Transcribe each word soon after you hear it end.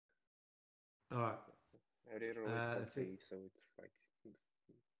Alright. I reroll it for That's it. 3, so it's like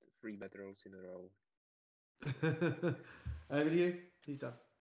 3 bad rolls in a row. Over to you. He's done.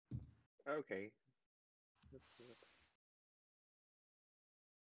 Okay. Let's see what.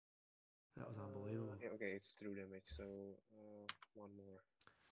 That was unbelievable. Okay, it's true damage, so one more.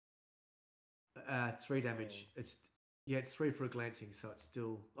 3 damage. It's 3 for a glancing, so it's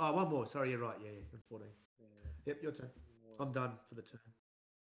still. Oh, one more. Sorry, you're right. Yeah, 14. Yeah. Yep, your turn. I'm done for the turn.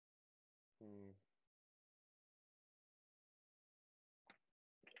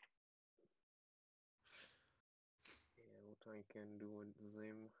 Yeah, what I can do with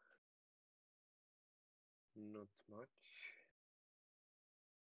them, not much.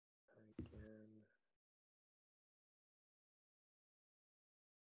 I can.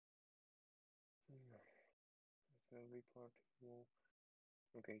 It will be part more.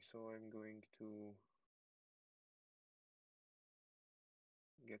 Okay, so I'm going to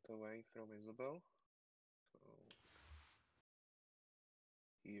get away from Isabel. So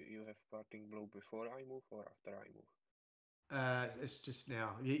you have parting blow before I move or after I move? It's just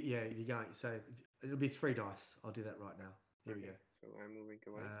now. Yeah, you're going. So it'll be 3 dice. I'll do that right now. Here we go. So I'm moving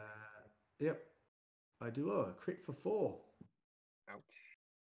away. Yep. I do. Oh, a crit for 4. Ouch.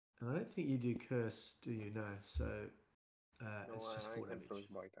 And I don't think you do curse, do you? No. So no, it's just 4 damage.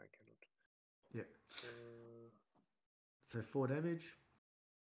 Frostbite, I cannot. Yeah. So 4 damage.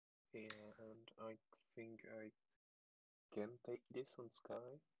 Yeah, and I think I can take this on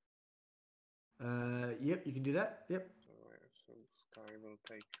Sky. Yep, you can do that. Yep. So Sky will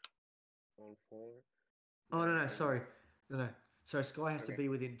take all 4. Oh, no, sorry. No. So Sky has to be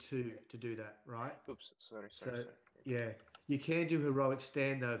within 2 to do that, right? Oops, sorry. Yeah, you can do heroic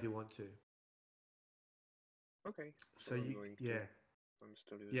stand though if you want to. Okay. So I'm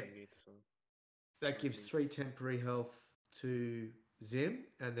still using it, so that gives 3 temporary health to Zim,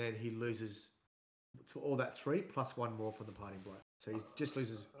 and then he loses for all that 3 plus 1 more for the parting blow. So he just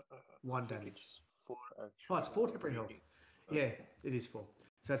loses 1 damage. It's 4 actually. Oh, it's 4 temporary health. Yeah, it is 4.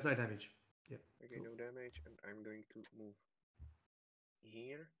 So that's no damage. Yeah. Okay, no damage, and I'm going to move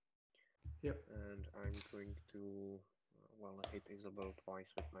here. Yep. And I'm going to hit Isabel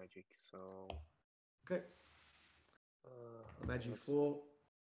twice with magic. So. Okay. Magic 4.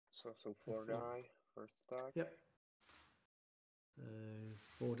 So 4 die first attack. Yep.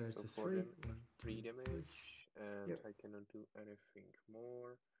 4 dice to 3. 3 damage, and I cannot do anything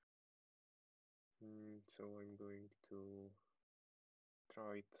more. So I'm going to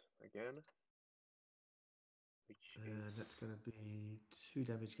try it again. Which is. That's going to be 2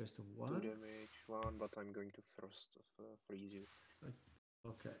 damage goes to 1. 2 damage, 1, but I'm going to freeze you.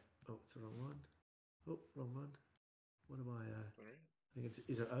 Okay. Oh, it's the wrong one. Oh, wrong one. What am I? Sorry? I think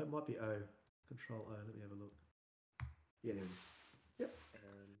is it O? It might be O. Control O. Let me have a look. Yeah, there it is. Yep.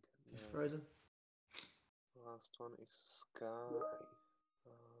 And he's frozen. Last one is Sky.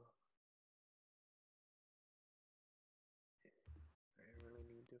 I really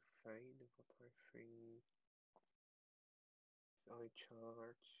need to fade, but I think I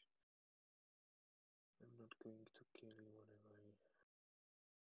charge. I'm not going to kill you whatever.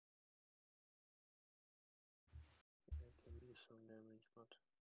 I can do some damage, but.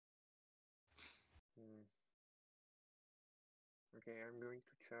 Okay, I'm going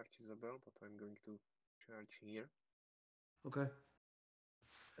to charge Isabel, but I'm going to charge here. Okay.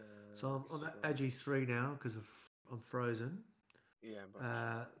 So I'm on that Agi 3 now because I'm frozen. Yeah,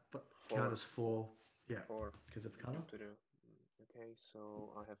 but count as 4. Yeah, 4 because of color. Okay,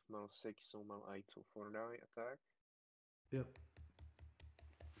 so I have Mal 6, so Mal 8, so 4 die attack. Yep.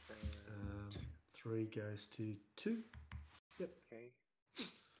 3 goes to 2. Yep. Okay.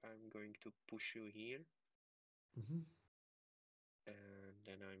 I'm going to push you here. And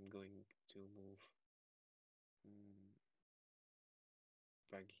then I'm going to move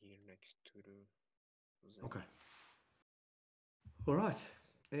back here next to the. Okay. All right.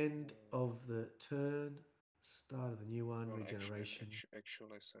 End of the turn. Start of the new one. Regeneration.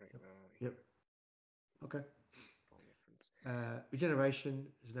 Actually, sorry. Yep. Okay. Regeneration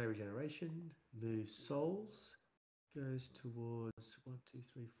is no regeneration. Moves souls. Goes towards 1, 2,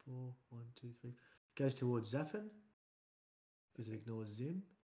 3, 4. 1, 2, 3. Goes towards Zafin because it ignores Zim.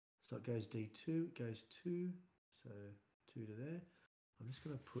 So it goes D2. It goes 2. So 2 to there. I'm just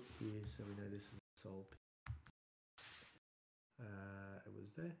going to put here so we know this is a soul. It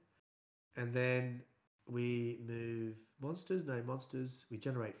was there. And then we move monsters. No monsters. We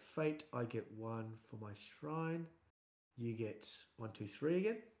generate fate. I get 1 for my shrine. You get 1, 2, 3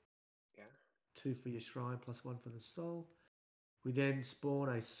 again. Yeah. 2 for your shrine plus 1 for the soul. We then spawn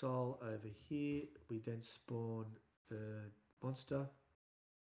a soul over here. We then spawn the monster.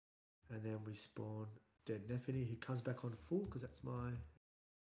 And then we spawn dead Nephany. He comes back on full because that's my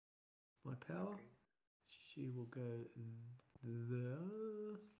power. Okay. She will go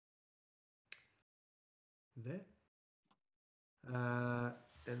there.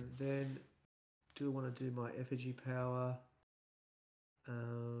 And then do I want to do my effigy power? I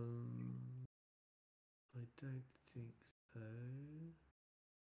don't think so.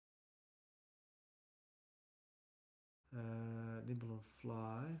 Nimble on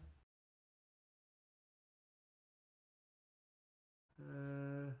fly.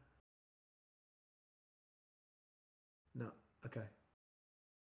 No, okay.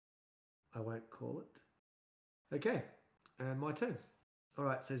 I won't call it. Okay, and my turn. All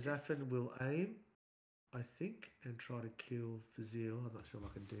right, so Zafin will aim, I think, and try to kill Fazil. I'm not sure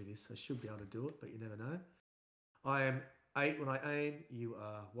if I can do this. I should be able to do it, but you never know. I am 8 when I aim. You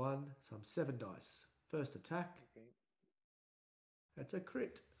are 1, so I'm 7 dice. First attack. Okay. That's a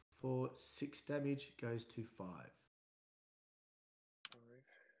crit for 6 damage. Goes to 5. 5.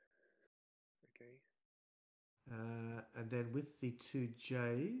 Okay. And then with the 2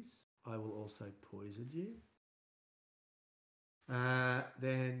 J's, I will also poison you.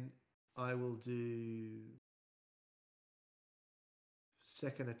 Then I will do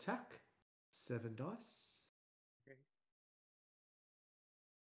second attack, 7 dice. Okay.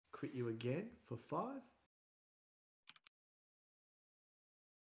 Crit you again for 5.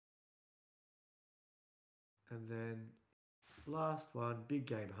 And then last one, big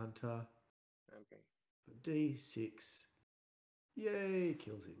game hunter. Okay. D6. Yay,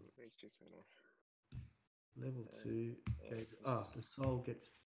 kills him. It's just enough. Level 2. The soul gets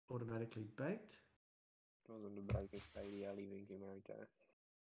automatically banked. It wasn't the brightest idea leaving him right there.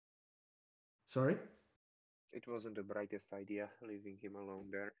 Sorry? It wasn't the brightest idea leaving him alone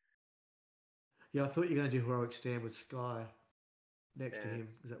there. Yeah, I thought you were going to do heroic stand with Sky next to him,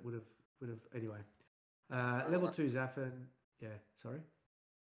 because that would have anyway. Level 2 Zafin. Yeah, sorry.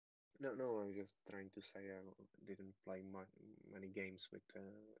 No, I was just trying to say I didn't play many games with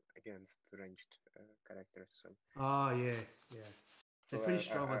against ranged characters. So. Yeah. They're pretty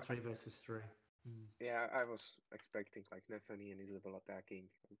strong on 3 versus 3. Yeah, I was expecting like Nephany and Isabel attacking.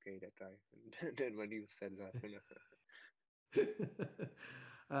 Okay, that guy. And then when you said that.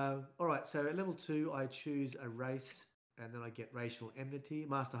 All right, so at level 2, I choose a race, and then I get racial enmity.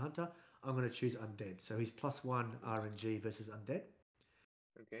 Master Hunter, I'm going to choose undead. So he's +1 RNG versus undead.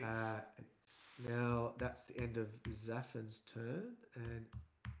 Okay. Now that's the end of Zafin's turn, and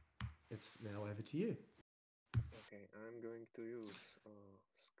it's now over to you. Okay, I'm going to use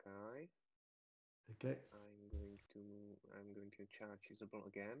Sky. Okay. I'm going to charge Isabel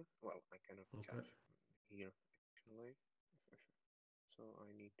again. Well, I cannot charge here actually. So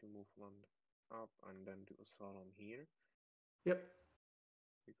I need to move 1 up and then do a slalom here. Yep.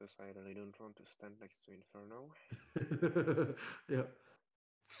 Because I really don't want to stand next to Inferno. Yep.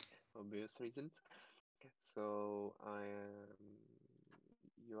 Obvious reasons. So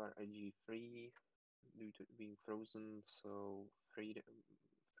you are AG3 due to being frozen, so 3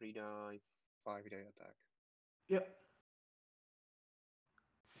 die, 5 die attack. Yep.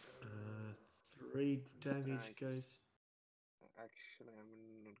 3 damage goes. Actually, I'm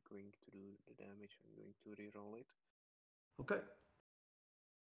not going to do the damage. I'm going to reroll it. Okay.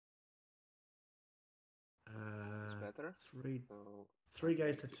 It's better. 3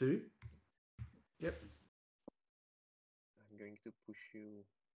 goes to 2. Yep. I'm going to push you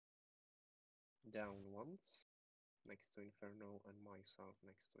down once, next to Inferno, and myself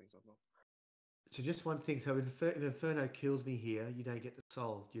next to Isabel. So just one thing. So if Inferno kills me here, you don't get the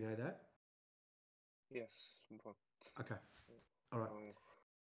soul. Do you know that? Yes, but... Okay. All right.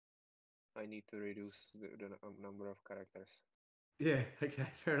 I need to reduce the number of characters. Yeah, okay,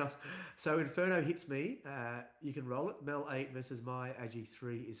 fair enough. So Inferno hits me. You can roll it. Mel 8 versus my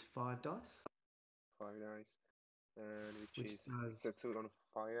AG3 is 5 dice. 5 dice. And which sets it on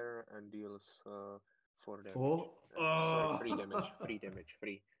fire and deals 4 damage. 4? Sorry, 3 damage. 3 damage.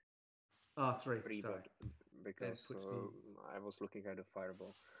 3. 3. 3, sorry. Because I was looking at the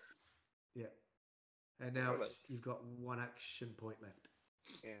fireball. Yeah. And now you've got 1 action point left.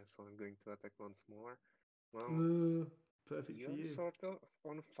 Yeah, so I'm going to attack once more. Well, perfect you're for you. sort of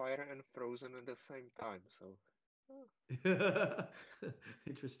on fire and frozen at the same time, so...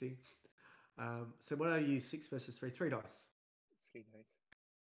 Interesting. So what are you? 6 versus 3? 3 dice. 3 dice.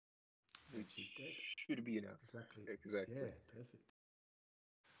 Which should be enough. Exactly. Yeah, perfect.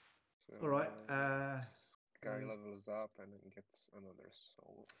 So, all right. Sky levels up and then gets another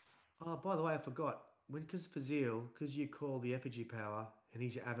soul. Oh, by the way, I forgot. Because Fazil, because you call the effigy power and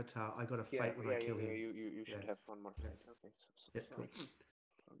he's your avatar, I got a fate when I kill him. You should have 1 more fate. Okay, so sorry. Cool.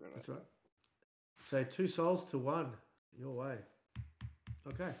 That's right. So 2 souls to 1. Your way.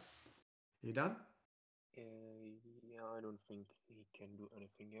 Okay. You done? Yeah, I don't think he can do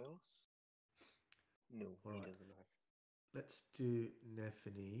anything else. No, All he right. doesn't have. Let's do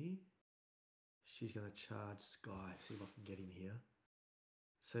Nephany. She's going to charge Sky. See if I can get him here.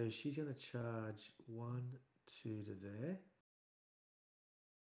 So she's going to charge 1, 2 to there.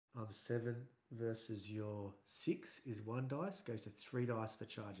 7 versus your 6 is 1 dice. Goes to 3 dice for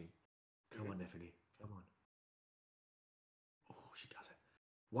charging. Come on, Nephany. Come on. Oh, she does it.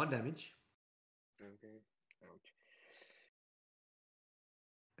 1 damage. Okay. Ouch.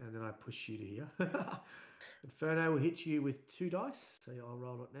 And then I push you to here. Inferno will hit you with 2 dice. So I'll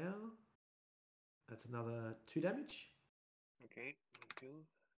roll it now. That's another 2 damage. Okay, 2.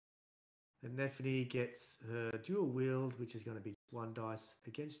 And Nephany gets her dual wield, which is going to be 1 dice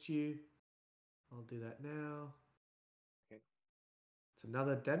against you. I'll do that now. Okay. It's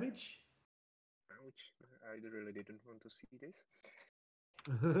another damage. Ouch. I really didn't want to see this.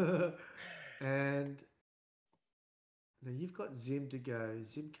 And now you've got Zim to go.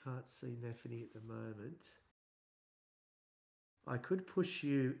 Zim can't see Nephany at the moment. I could push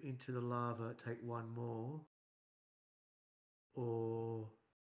you into the lava, take 1 more. Or...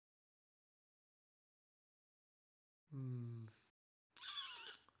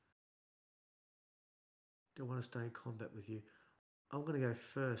 don't want to stay in combat with you. I'm going to go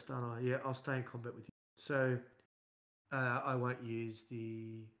first, aren't I? Yeah, I'll stay in combat with you. So I won't use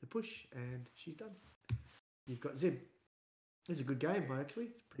the push, and she's done. You've got Zim. It's a good game, actually.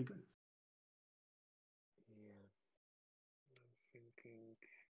 It's pretty good. Yeah. I'm thinking...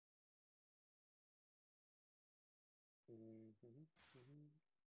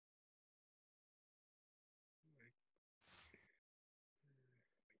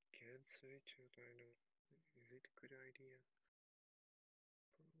 I can switch, but I don't... Is it a good idea?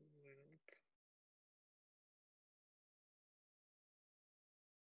 Probably not.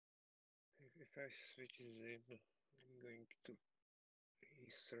 If I switch Zim, I'm going to...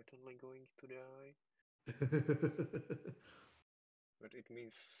 He's certainly going to die. But it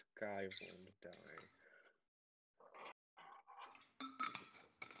means Sky won't die.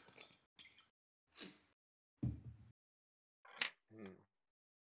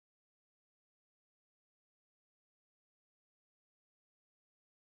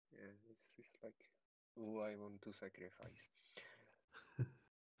 Yeah, this is like who I want to sacrifice.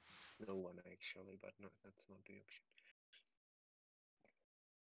 No one actually, but no, that's not the option.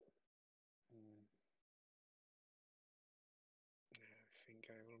 I think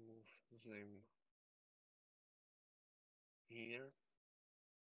I will move them here.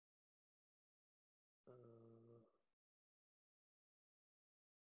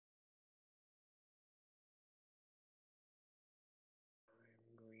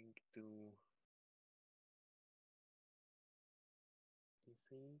 I'm going to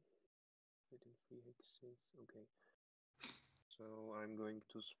D3 within 3 hexes. Okay. So I'm going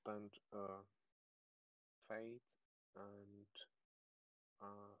to spend Fate and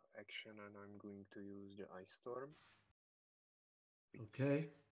action, and I'm going to use the Ice Storm. Okay.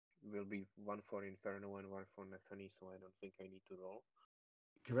 Will be 1 for Inferno and 1 for Nephany, so I don't think I need to roll.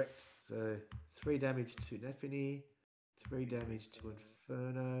 Correct. So 3 damage to Nephany, 3 damage to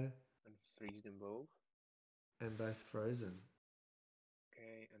Inferno. And freeze them both. And both frozen.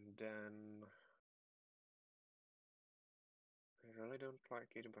 Okay, and then... I really don't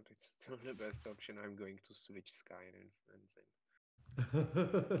like it, but it's still the best option. I'm going to switch Sky and Zim.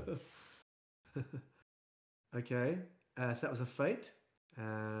 Okay, so that was a fate.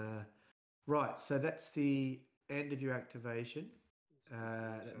 Right, so that's the end of your activation.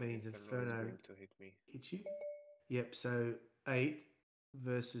 That means Inferno is going to hit me. Hit you? Yep, so 8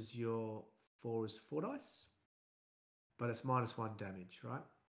 versus your 4 is 4 dice. But it's -1 damage, right?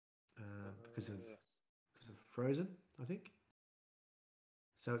 Because of frozen, I think.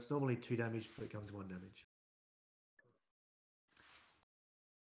 So it's normally 2 damage, but it comes 1 damage.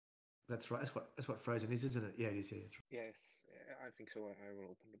 That's right. That's what frozen is, isn't it? Yeah, it is. Yeah, that's right. Yes, I think so. I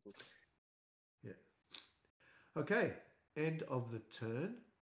will open the book. Yeah. Okay. End of the turn.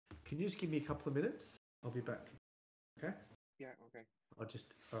 Can you just give me a couple of minutes? I'll be back. Okay. Yeah. Okay. I'll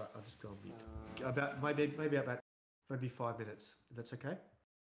just go on mute. About maybe 5 minutes. If that's okay.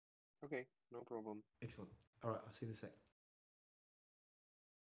 Okay. No problem. Excellent. All right. I'll see you in a sec.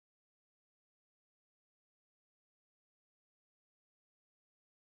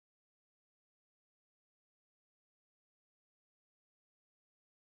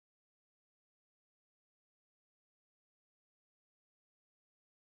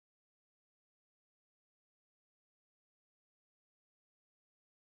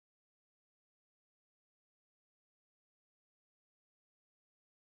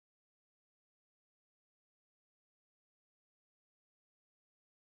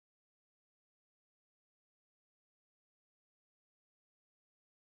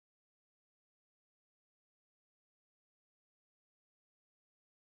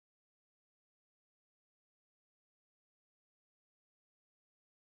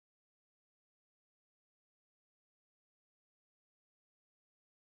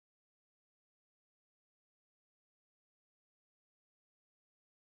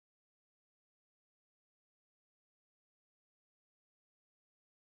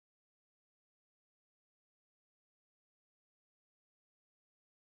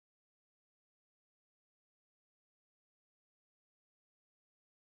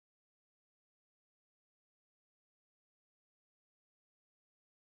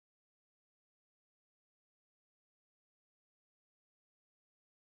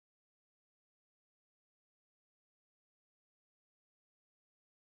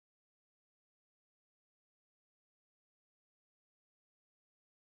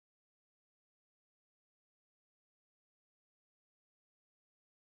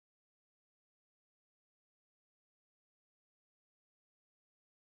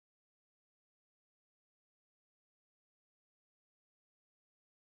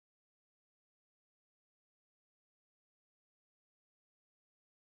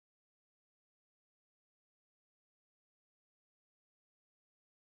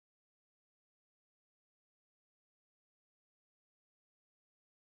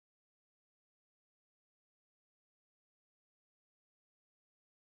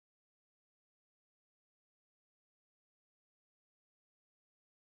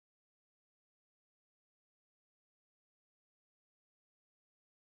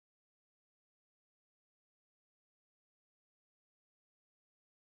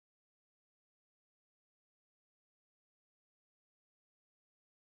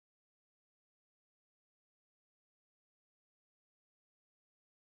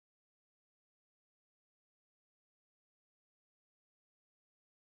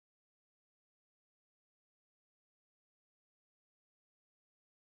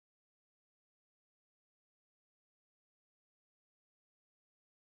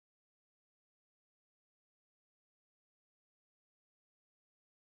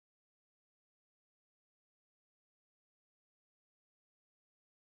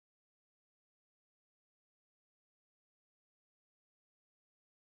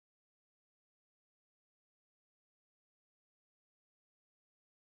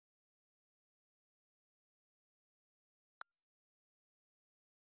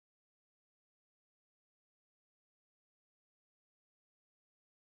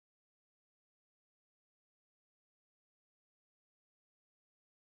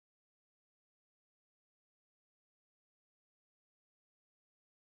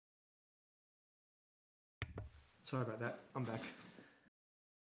 Sorry about that. I'm back.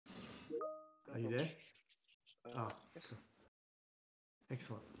 Are you there? Yes.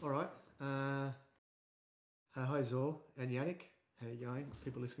 Excellent. All right. Hi, Zor and Yannick. How you going?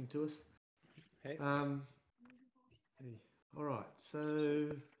 People listening to us. Hey. Hey. All right. So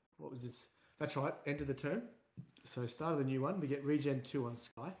what was this? That's right. End of the term. So start of the new one. We get Regen 2 on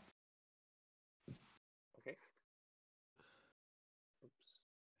Sky. Okay. Oops.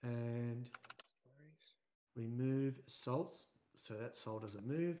 And we move salts. So that soul doesn't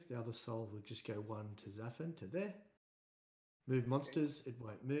move. The other soul will just go 1 to Zafin, to there. Move monsters. It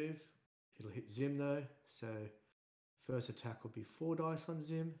won't move. It'll hit Zim though. So first attack will be 4 dice on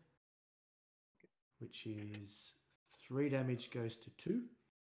Zim, which is 3 damage goes to 2.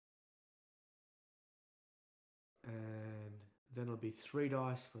 And then it'll be 3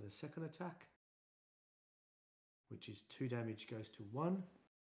 dice for the second attack, which is 2 damage goes to 1.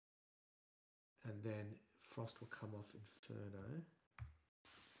 And then Frost will come off Inferno.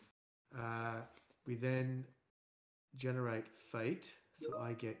 We then generate Fate. So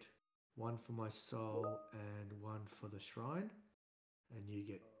I get 1 for my soul and 1 for the shrine. And you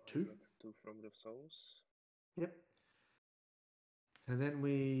get 2. That's 2 from the souls. Yep. And then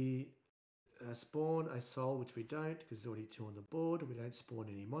we spawn a soul, which we don't because there's already 2 on the board. We don't spawn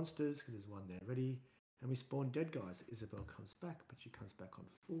any monsters because there's 1 there ready. And we spawn dead guys. Isabel comes back, but she comes back on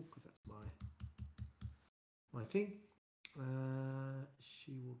full because that's my thing.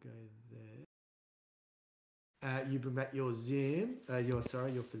 She will go there. You bring back your Zim. Your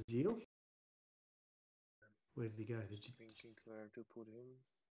Fazil. Where did he go? Did you thinking where to put him?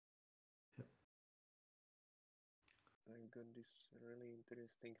 Yep. I got this really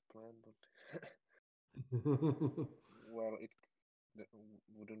interesting plan, but well, it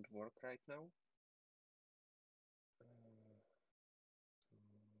wouldn't work right now.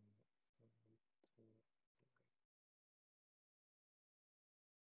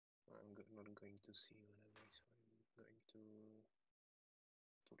 I'm not going to see you anyway, so I'm going to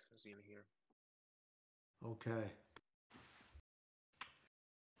put Fazil here. Okay.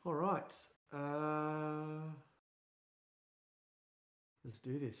 All right. Let's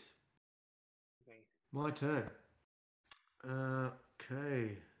do this. Okay. My turn.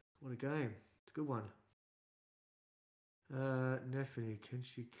 Okay. What a game. It's a good one. Nefany, can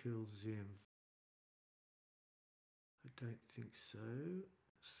she kill Zim? I don't think so.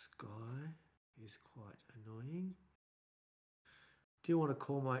 Sky is quite annoying. Do you want to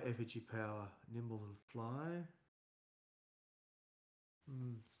call my effigy power Nimble and Fly?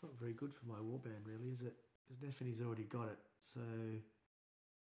 It's not very good for my warband, really, is it? Because Nefany's already got it, so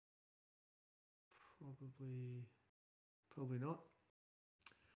probably not.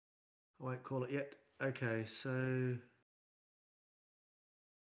 I won't call it yet. Okay, so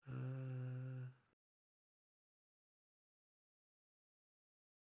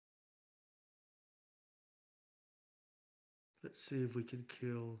let's see if we can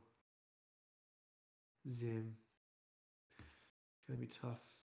kill Zim. It's going to be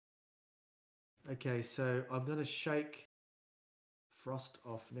tough. Okay, so I'm going to shake Frost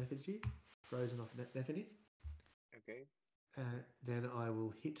off Nefany, frozen off Nefany. Okay. Then I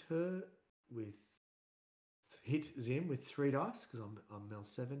will hit Zim with 3 dice because I'm Mel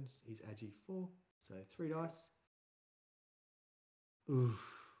 7. He's Agi 4, so 3 dice. Oof.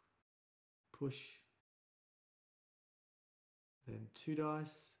 Push. Then 2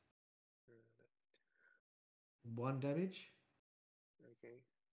 dice. 1 damage. Okay.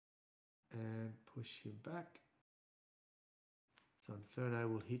 And push him back. So Inferno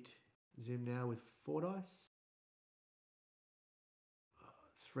will hit Zim now with 4 dice.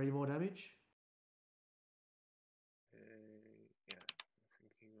 3 more damage. Yeah, I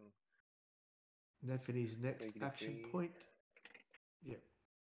think he will. Nefany's next action point. Yeah.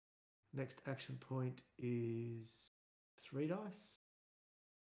 Next action point is 3 dice.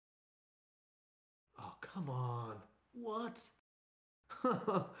 Oh, come on. What?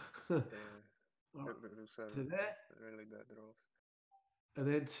 To there. Really bad rolls. And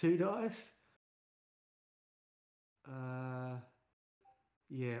then 2 dice.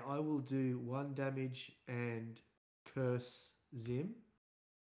 Yeah, I will do 1 damage and curse Zim.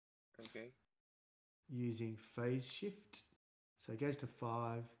 Okay. Using phase shift. So it goes to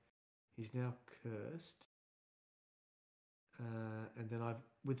 5. He's now cursed. And then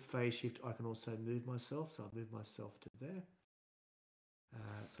with phase shift, I can also move myself. So I'll move myself to there.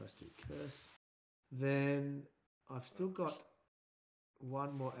 So I do curse. Then I've still got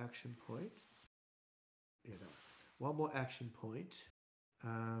 1 more action point. Yeah, no. 1 more action point.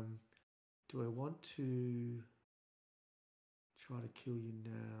 Do I want to try to kill you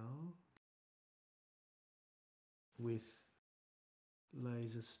now? with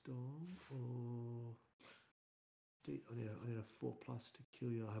Laser Storm or I need a 4+ to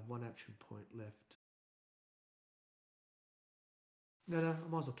kill you. I have 1 action point left. No, I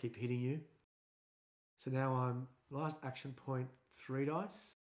might as well keep hitting you. So now I'm last action point 3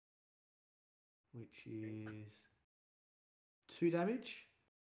 dice, which is 2 damage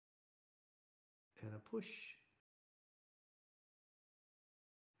and a push.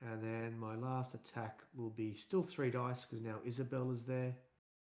 And then my last attack will be still 3 dice because now Isabel is there.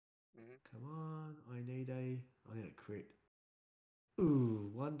 Come on, I need a crit. Ooh,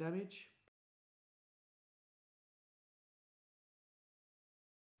 1 damage.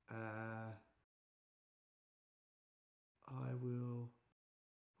 I will,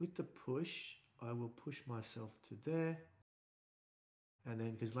 with the push, I will push myself to there. And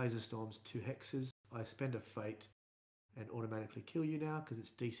then, because Laser Storm's 2 hexes, I spend a fate and automatically kill you now because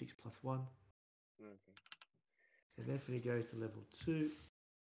it's D6 + 1. Okay. So then when he goes to level 2,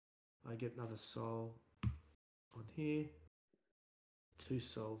 I get another soul on here. 2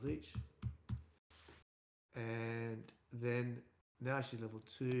 souls each. And then, now she's level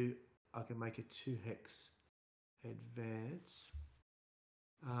 2, I can make a 2 hex advance.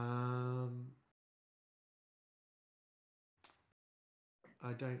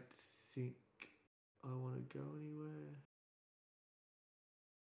 I don't think I want to go anywhere.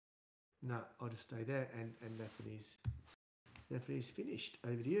 No, I'll just stay there, and Daphne's finished.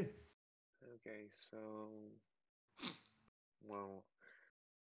 Over to you. Okay, so well,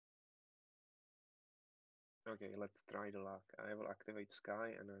 okay, let's try the luck. I will activate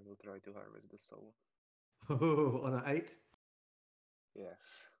Sky, and I will try to harvest the soul. Oh, on an 8?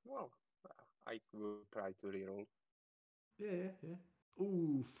 Yes. Well, I will try to reroll. Yeah.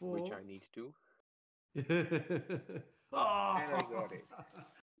 Ooh, 4. Which I need to. Oh! And I got it.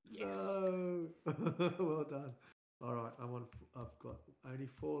 Yes. No. Well done. All right, I've got only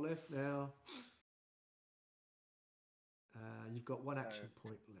 4 left now. You've got 1 action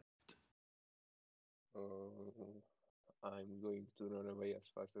point left. Oh, I'm going to run away as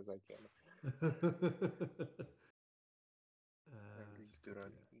fast as I can. I'm going to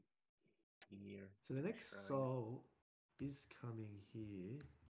run here. So the next soul is coming here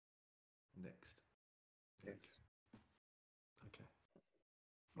next. There yes. Okay.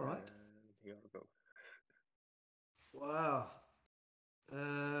 All right. And here we go. Wow.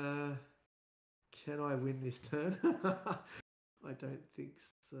 Can I win this turn? I don't think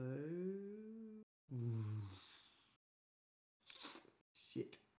so.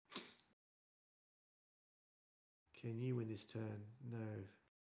 Shit. Can you win this turn? No.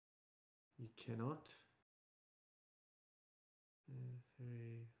 You cannot.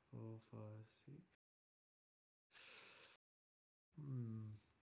 3, 4, 5, 6.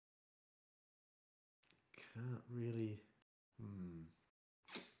 Can't really.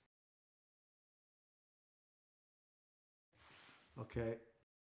 Okay.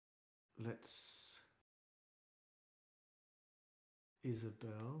 Let's.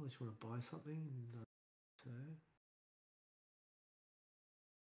 Isabel, does she want to buy something? No.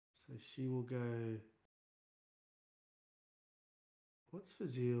 So she will go. What's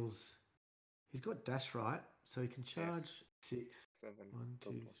Fazil's? He's got dash right, so he can charge 6. 7. 1, 2,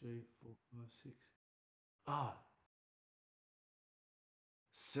 3, 4, 5, 6. Ah,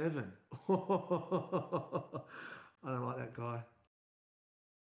 7. I don't like that guy.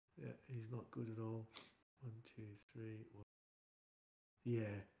 Yeah, he's not good at all. 1, 2, 3, 1.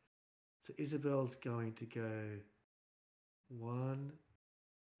 Yeah. So Isabel's going to go 1,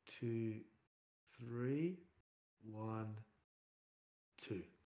 2, 3, 1, 2.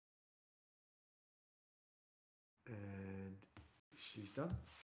 And she's done.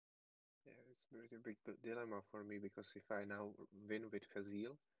 Yeah, it's a pretty big dilemma for me because if I now win with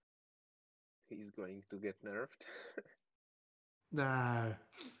Fazil, he's going to get nerfed. No.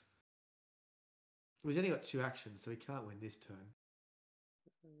 He's only got 2 actions, so he can't win this turn.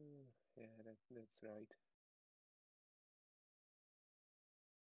 Yeah, that's right.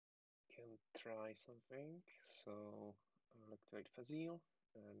 Can try something. So I'll activate Fazil,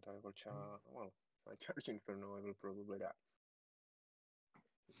 and I will charge. Well, if I charge Inferno, I will probably die.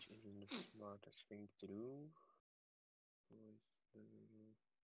 Which isn't the smartest thing to do.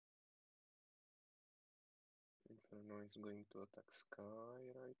 Inferno is going to attack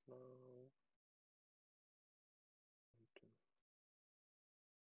Sky right now.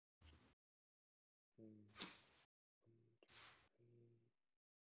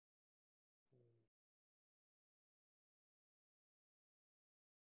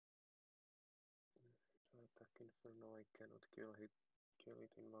 Attack Inferno, I cannot kill it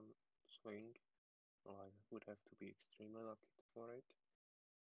in one swing. Well, I would have to be extremely lucky for it.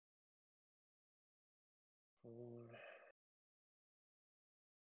 4.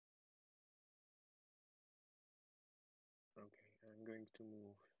 Okay, I'm going to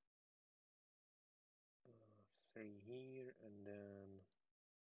move 3 here and then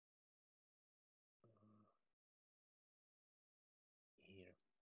here.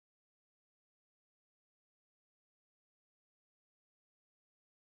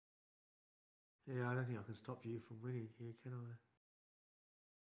 Yeah, I don't think I can stop you from winning here, can I?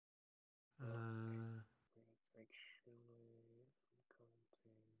 Wait, actually, I'm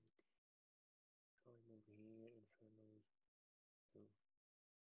counting. So I move here, Inferno to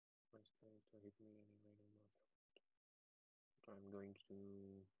my spell to hit me anyway, no matter what. I'm going to.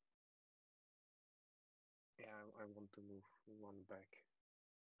 Yeah, I want to move 1 back.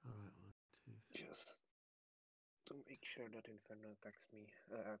 Alright, 1, 2, 3. Just to make sure that Inferno attacks me,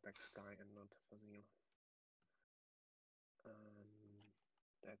 attacks Sky and not Fazil.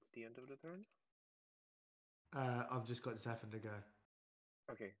 That's the end of the turn? I've just got Zafin to go.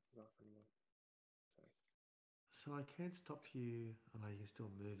 Okay, Zafin. Sorry. So I can't stop you. Oh, you can still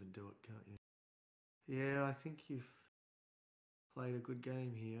move and do it, can't you? Yeah, I think you've played a good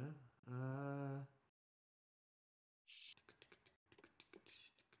game here.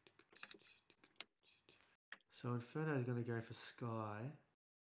 So Inferno is going to go for Sky.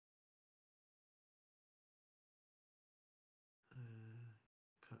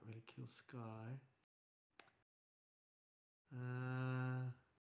 Can't really kill Sky. Can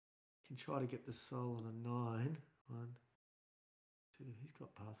try to get the soul on a 9. 1, 2. He's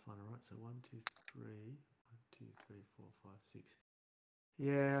got Pathfinder, right? So 1, 2, 3. 1, 2, 3, 4, 5, 6.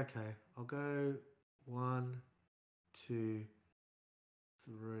 Yeah, okay. I'll go 1, 2,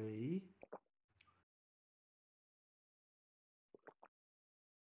 3.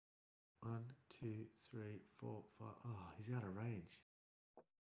 One, 2, 3, 4, 5. Oh, he's out of range.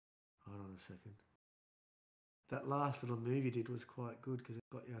 Hold on a second. That last little move you did was quite good because it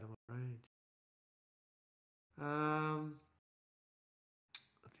got you out of my range. I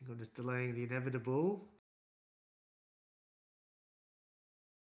think I'm just delaying the inevitable.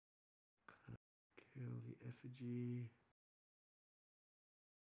 Kill the effigy.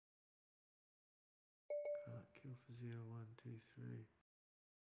 Can't kill for 0, 1, 2, 3.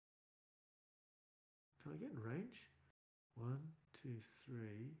 Can I get in range? 1, 2,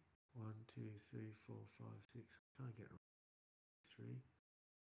 3. 1, 2, 3, 4, 5, 6. Can't get in range. 3.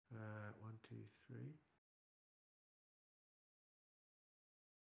 1, 2, 3.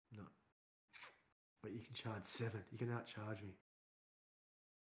 No. But you can charge 7. You can outcharge me.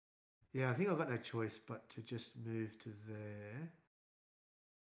 Yeah, I think I've got no choice but to just move to there.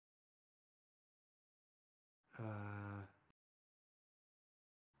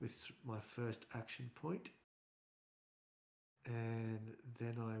 With my first action point. And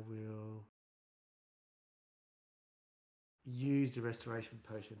then I will use the restoration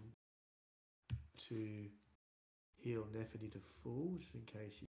potion to heal Nephany to full, just in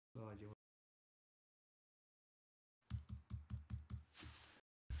case you decide you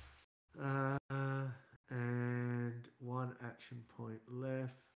want. And 1 action point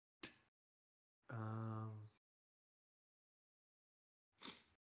left.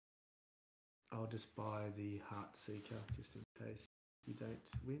 I'll just buy the Heart Seeker just in case you don't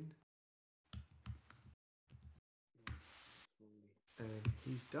win. And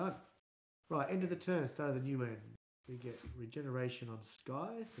he's done. Right, end of the turn, start of the new end. We get regeneration on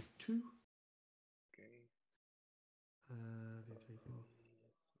Sky for 2. Okay. 2, 3, 4.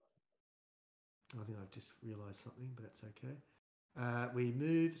 I think I've just realised something, but that's okay. We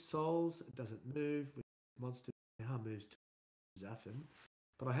move souls. It doesn't move. Monster now moves to Zafin.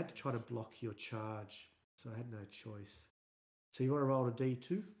 But I had to try to block your charge, so I had no choice. So you want to roll a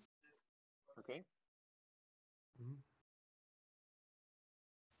D2? Okay.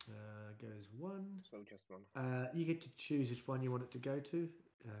 Goes 1. So just 1. You get to choose which one you want it to go to,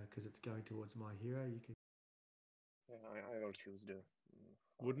 because it's going towards my hero. You can. Yeah, I will choose the.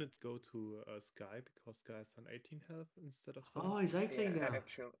 Wouldn't it go to Sky because Sky has an 18 health instead of 17? Oh, he's 18 now.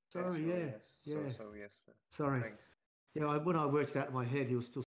 Sorry, yeah. Yes. Yeah. So yes. Sorry. Thanks. Yeah, when I worked it out in my head, he was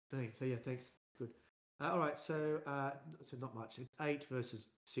still saying. So yeah, thanks. Good. All right. So not much. It's 8 versus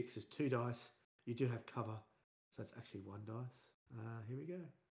 6 is 2 dice. You do have cover, so it's actually 1 dice. Here we go.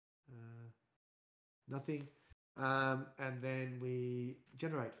 Nothing. And then we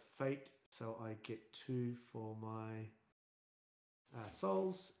generate fate. So I get 2 for my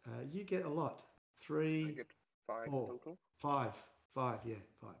souls. You get a lot. 3. I get 5 4, total. 5. 5. Yeah,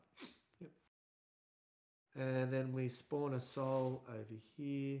 5. Yep. And then we spawn a soul over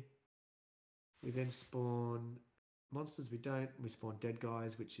here. We then spawn monsters. We don't. We spawn dead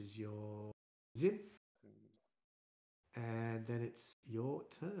guys, which is your Zim. And then it's your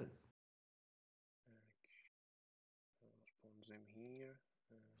turn. I'll spawn them here.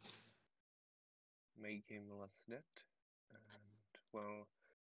 Make him less dead. And well,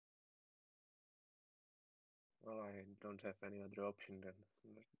 I don't have any other option than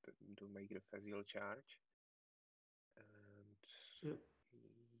to make it a physical charge. And Yep.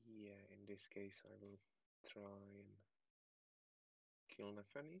 yeah, in this case, I will try and kill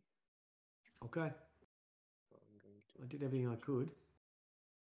Nefeni. Okay. So I'm going to. I did everything I could.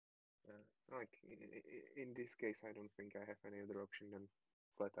 Like in this case, I don't think I have any other option than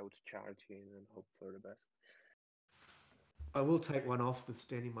flat out charge in and hope for the best. I will take one off with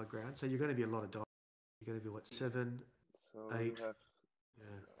standing my ground. So you're going to be a lot of dice. You're going to be what, 7, So 8? you have. Yeah.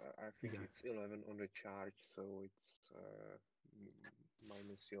 I think it's 11 on the charge, so it's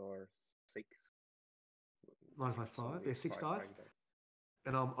minus your 6. Minus my 5. Yeah, 6 dice.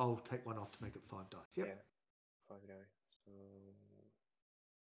 And I'll take one off to make it 5 dice. Yep. Yeah, 5 dice. So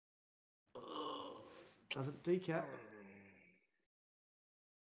doesn't decap.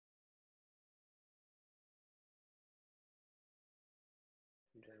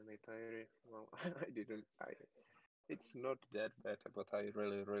 Well, I didn't. It's not that bad, but I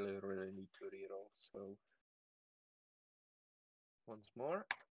really need to reroll. So once more.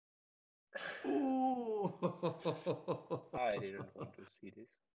 Ooh! I didn't want to see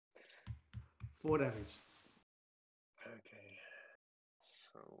this. 4 damage. Okay.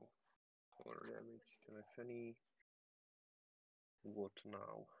 So 4 damage to Nefeni. What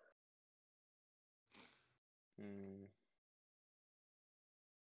now?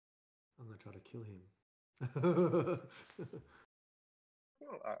 I'm going to try to kill him.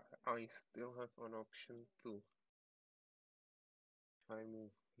 Well, I still have an option too. If I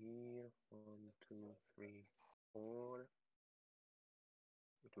move here, 1, 2, 3, 4,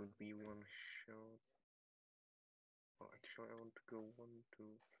 it would be one shot. Oh, actually, I want to go 1, 2,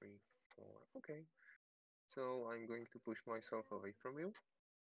 3, 4. Okay. So I'm going to push myself away from you.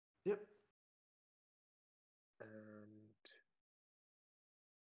 Yep. And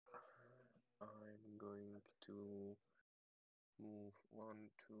I'm going to move 1,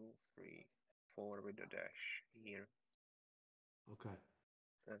 2, 3, 4 with a dash here. Okay.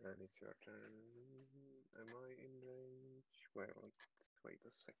 And then it's your turn. Am I in range? Well, wait a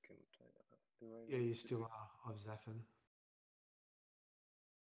second. Yeah, you still are of Zephyr.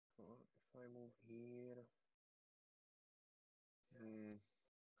 If I move here.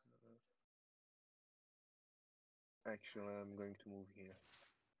 Actually, I'm going to move here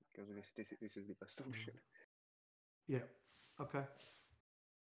because this is the best option. Yeah. Okay.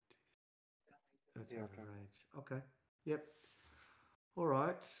 That's out of range. Okay. Yep. All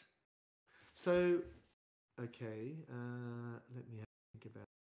right. So, okay. Let me think about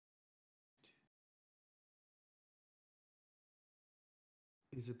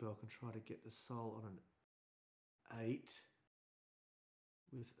it. Isabel can try to get the soul on an 8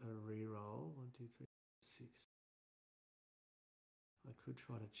 with a reroll. 1, 2, 3, 6. I could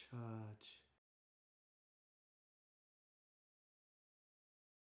try to charge.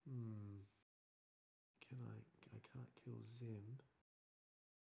 I can't kill Zim.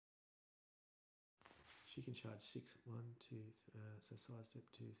 She can charge 6. 1, 2. So sidestep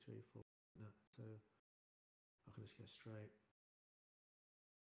 2, 3, 4. No, so I can just go straight.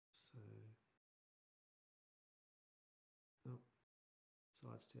 So nope.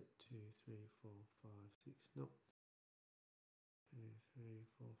 Sidestep 2, 3, 4, 5, 6. Nope. 2, 3,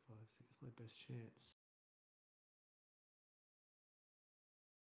 4, 5, 6. That's my best chance.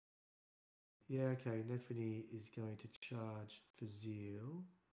 Yeah, okay. Nefeni is going to charge for Zeal.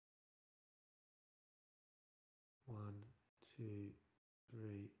 1, 2,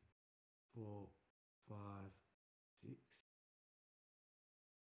 3, 4, 5, 6.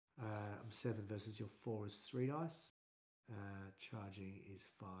 I'm 7 versus your 4 is 3 dice. Charging is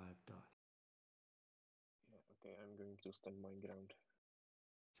 5 dice. Yeah, okay, I'm going to stand my ground.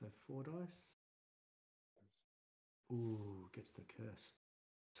 So 4 dice. Ooh, gets the curse.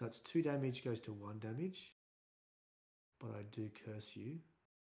 So it's 2 damage goes to 1 damage. But I do curse you.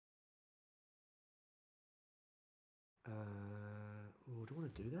 Oh, do I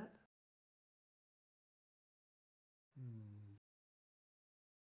want to do that?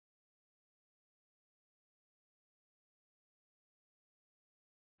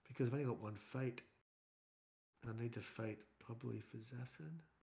 Because I've only got 1 fate. I need the fate probably for Zafin.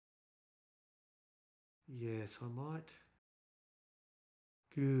 Yes, I might.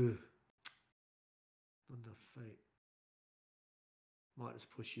 Good. Not enough fate. Might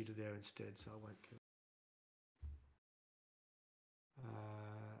just push you to there instead, so I won't kill.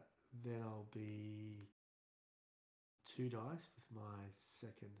 Then I'll be 2 dice with my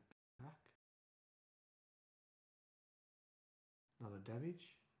second attack. Another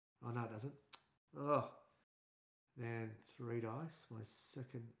damage. Oh no, it doesn't. Oh. Then 3 dice. My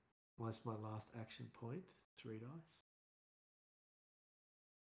second. What's my last action point? 3 dice.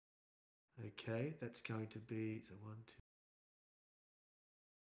 Okay, that's going to be so 1,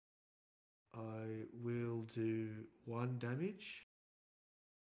 2. I will do 1 damage.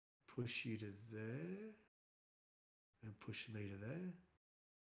 Push you to there. And push me to there.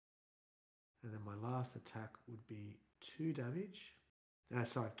 And then my last attack would be 2 damage.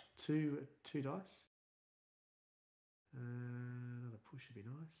 Sorry, two dice. Another push would be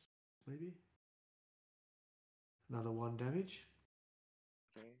nice, maybe. Another 1 damage.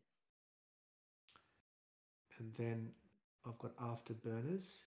 Okay. And then I've got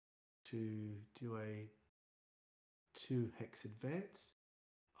afterburners to do a 2 hex advance.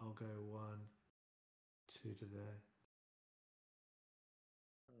 I'll go 1, 2 to there.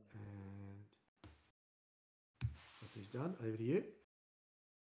 And that is done. Over to you.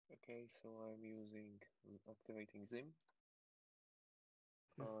 Okay, so I'm activating Zim.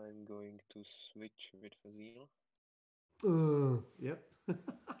 Yeah. I'm going to switch with Fazil. Yep.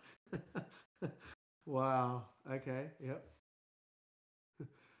 Wow. Okay. Yep.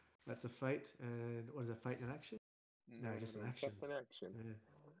 That's a fate. And what is a fate in action? No, just an action. Just an action. Yeah.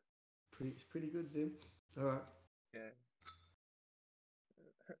 It's pretty good, Zim. All right. Yeah.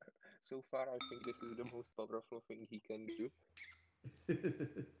 So far, I think this is the most powerful thing he can do.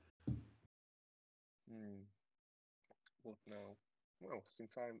 What now? Well,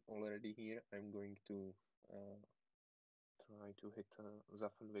 since I'm already here, I'm going to try to hit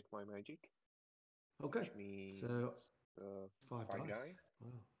Zafin with my magic. Okay. Which means so 5 die.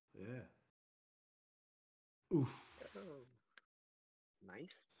 Wow. Yeah. Oof. Oh,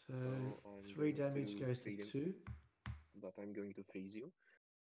 nice. So 3 damage goes to 2. But I'm going to freeze you.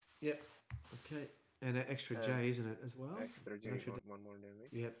 Yep. Okay. And an extra J, isn't it, as well? Extra J, one more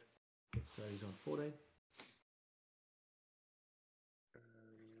damage. Yep. So he's on 14.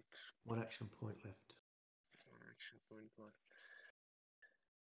 And 1 action point left. 1 action point left.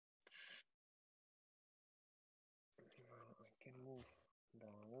 Well, I can move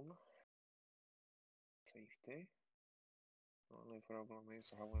down. Safety. Only problem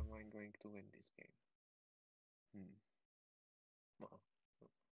is how am I going to win this game? Well,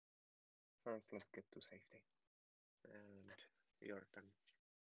 first let's get to safety. And your turn.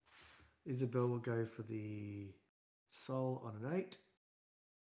 Isabel will go for the soul on an 8.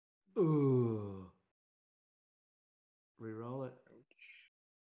 Ooh. Reroll it. Ouch.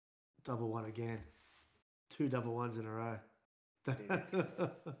 Double 1 again. 2 double 1s in a row.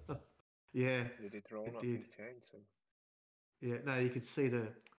 Yeah. Did it roll? It did. Change, so. Yeah, no, you could see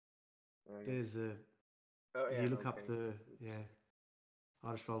there's the. Oh, yeah, you look up okay. the. Yeah.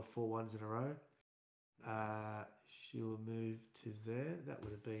 I just rolled 4 1s in a row. She'll move to there. That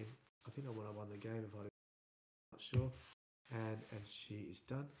would have been. I think I would have won the game if I'm not sure. And she is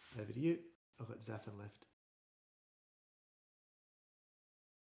done. Over to you. I've got Zafin left.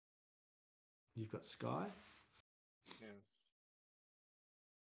 You've got Sky. Yes.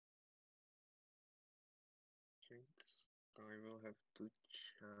 I will have to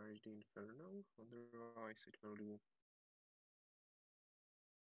charge the Inferno, otherwise it will do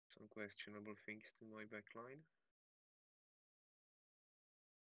some questionable things to my backline.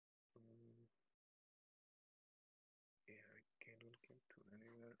 Yeah, I cannot get to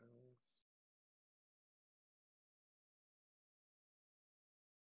anywhere else.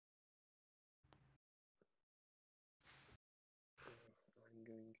 I'm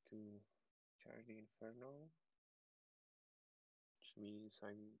going to charge the Inferno, which means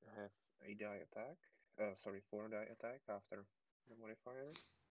I have a die attack. 4 die attack after the modifiers.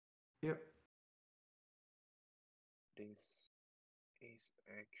 Yep. This is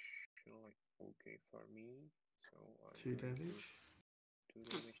actually okay for me, so I'm 2 damage. 2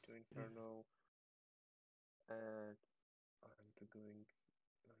 damage to Inferno, and I'm going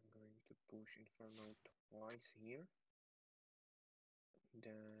to push Inferno twice here.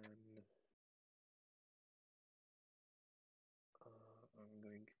 Then I'm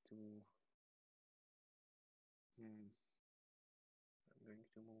going to move.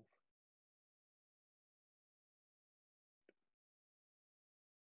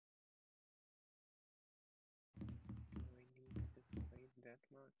 Do I need to fight that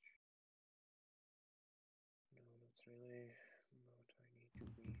much? No, not really. But I need to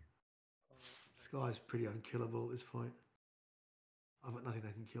be. Sky's pretty unkillable at this point. I've got nothing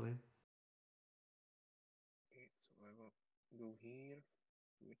that can kill him. Okay, so I will go here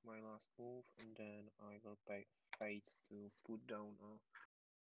with my last move, and then I will pay fate to put down a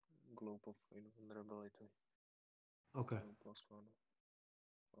globe of invulnerability. Okay. So plus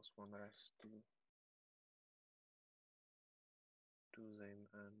one rest to Zim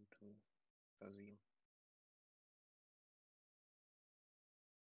and to Fazil.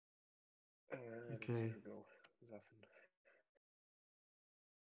 Okay. There we go, Zafin.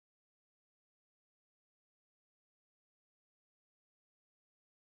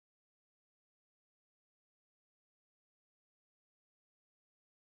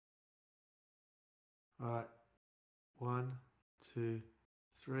 All right. 1, 2,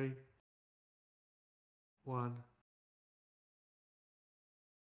 3. 1,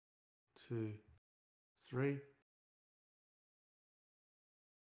 2, 3.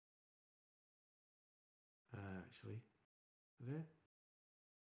 Actually, there.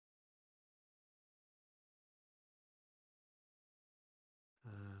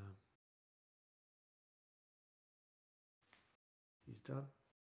 He's done.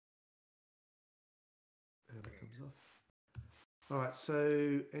 And it comes off. All right, so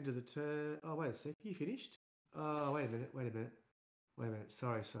end of the turn. Oh, wait a sec. You finished? Oh, wait a minute.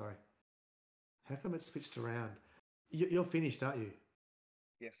 Sorry. How come it switched around? You're finished, aren't you?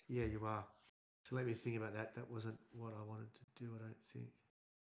 Yes. Yeah, you are. So let me think about that. That wasn't what I wanted to do, I don't think.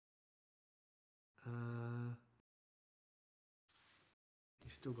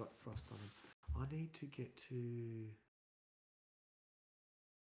 He's still got frost on him. I need to get to...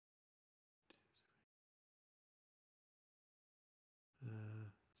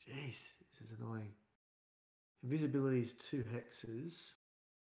 Jeez, this is annoying. Invisibility is 2 hexes.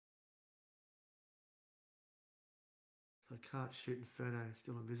 So I can't shoot Inferno,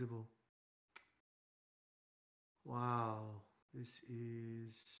 still invisible. Wow, this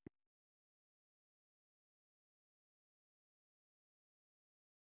is...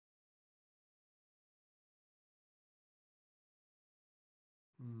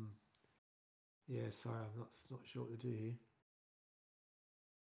 Yeah, sorry, I'm not sure what to do here.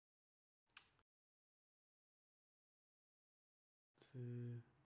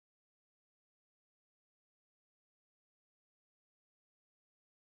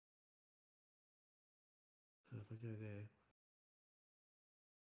 So if I go there,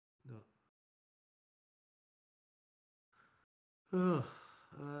 no. Oh,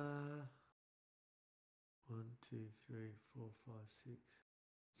 1, 2, 3, 4, 5, 6.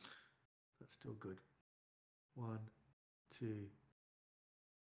 That's still good. 1, 2,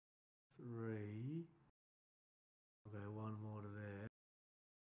 3. I'll go one more to there.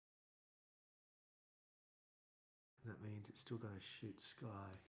 And that means it's still going to shoot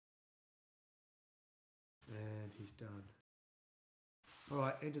Sky. And he's done. All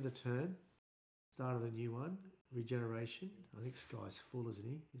right, end of the turn. Start of the new one. Regeneration. I think Sky's full, isn't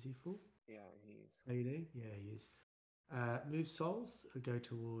he? Is he full? Yeah, he is. AD? Yeah, he is. Move souls. Go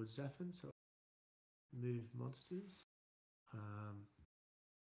towards Zafin. So move monsters.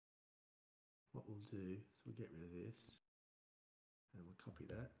 What we'll do is we'll get rid of this. And we'll copy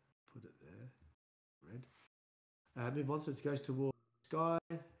that. Put it there. Red. Move monsters goes towards Sky.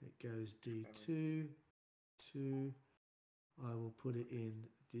 It goes D2. 2. I will put it in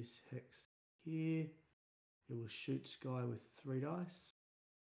this hex here. It will shoot Sky with 3 dice.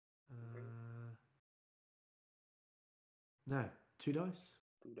 No, 2 dice.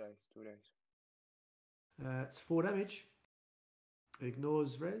 2 dice. It's 4 damage. It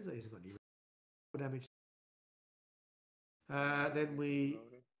ignores res. He hasn't got any res. 4 damage. Then we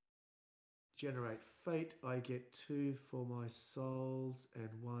generate fate. I get 2 for my souls and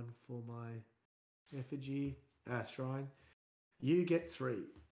 1 for my effigy. Shrine. You get 3.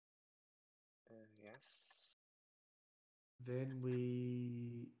 Yes. Then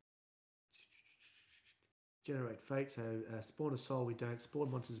we generate fate. So spawn a soul, we don't. Spawn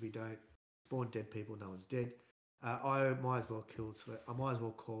monsters, we don't. Spawn dead people, no one's dead. I might as well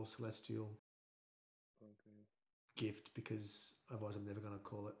call Celestial Gift because otherwise I'm never going to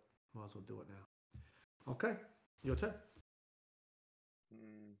call it. Might as well do it now. Okay, your turn.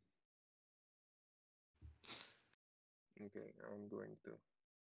 Okay, I'm going to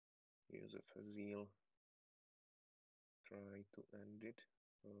use a Fazil. Try to end it.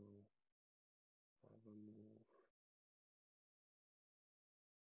 So I will move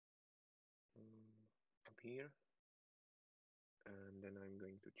up here, and then I'm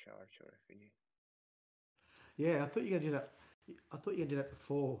going to charge your effigy. Yeah, I thought you were going to do that. I thought you were going to do that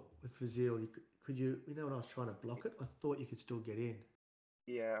before with Fazil. Could you? You know when I was trying to block it, I thought you could still get in.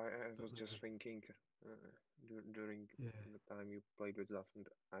 Yeah, I was just thinking during Yeah. the time you played with Zaf, and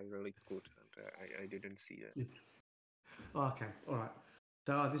I really could, and I didn't see it. Yeah. Oh, okay, all right.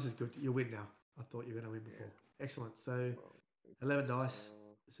 So this is good. You win now. I thought you were going to win before. Yeah. Excellent. So Well, 11 it's, dice.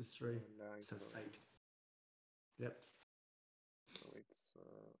 This is 3. 11 dice, So so 8. Yep. so it's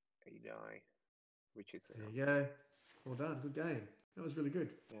a die, which is There enough. you go. Well done. Good game. That was really good.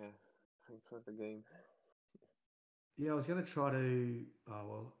 Yeah, thanks for the game. Yeah, I was going to try to. Oh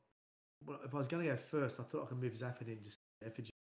well. If I was going to go first, I thought I could move Zafin in just effigy.